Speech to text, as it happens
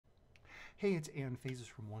Hey, it's Ann Phases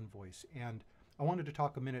from One Voice, and I wanted to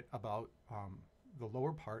talk a minute about the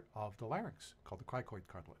lower part of the larynx called the cricoid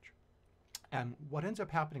cartilage. And what ends up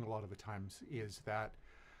happening a lot of the times is that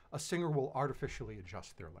a singer will artificially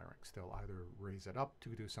adjust their larynx. They'll either raise it up to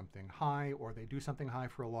do something high, or they do something high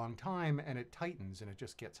for a long time and it tightens and it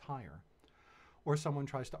just gets higher. Or someone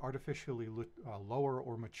tries to artificially lower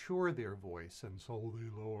or mature their voice, and so they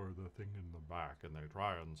lower the thing in the back and they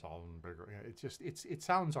try and sound bigger. It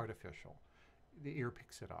sounds artificial. The ear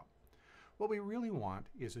picks it up. What we really want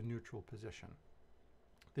is a neutral position.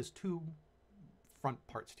 There's two front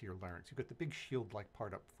parts to your larynx. You've got the big shield-like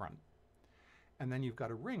part up front, and then you've got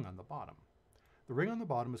a ring on the bottom. The ring on the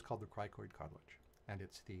bottom is called the cricoid cartilage, and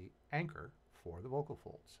it's the anchor for the vocal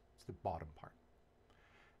folds. It's the bottom part.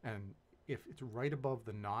 And if it's right above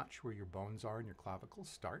the notch where your bones are and your clavicles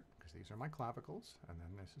start, because these are my clavicles, and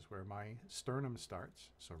then this is where my sternum starts.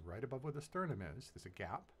 So right above where the sternum is, there's a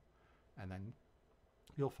gap, and then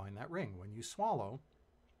you'll find that ring. When you swallow,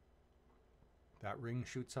 that ring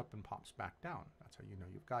shoots up and pops back down. That's how you know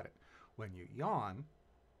you've got it. When you yawn,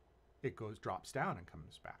 it drops down and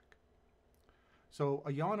comes back. So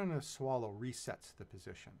a yawn and a swallow resets the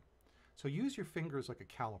position. So use your fingers like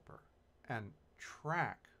a caliper and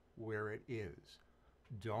track where it is.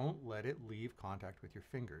 Don't let it leave contact with your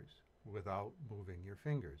fingers without moving your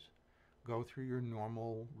fingers. Go through your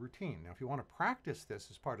normal routine. Now, if you want to practice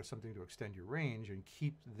this as part of something to extend your range and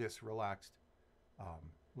keep this relaxed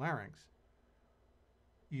larynx,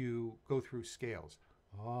 you go through scales.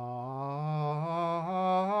 Ah,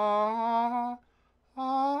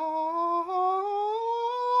 ah,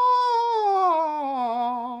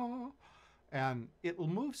 and it'll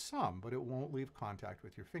move some, but it won't leave contact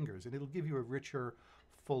with your fingers, and it'll give you a richer,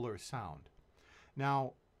 fuller sound.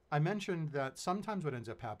 Now, I mentioned that sometimes what ends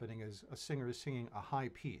up happening is a singer is singing a high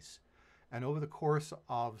piece, and over the course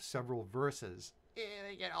of several verses,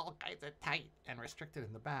 they get all kinds of tight and restricted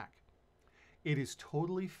in the back. It is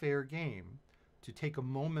totally fair game to take a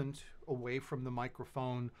moment away from the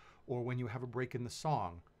microphone or when you have a break in the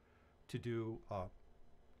song to do a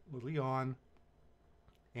little yawn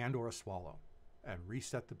and or a swallow and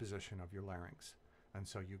reset the position of your larynx. And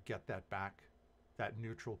so you get that back, that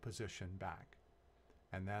neutral position back.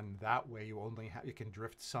 And then that way you can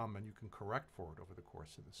drift some and you can correct for it over the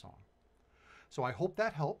course of the song. So I hope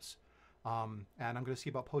that helps. And I'm going to see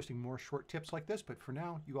about posting more short tips like this. But for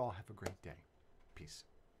now, you all have a great day. Peace.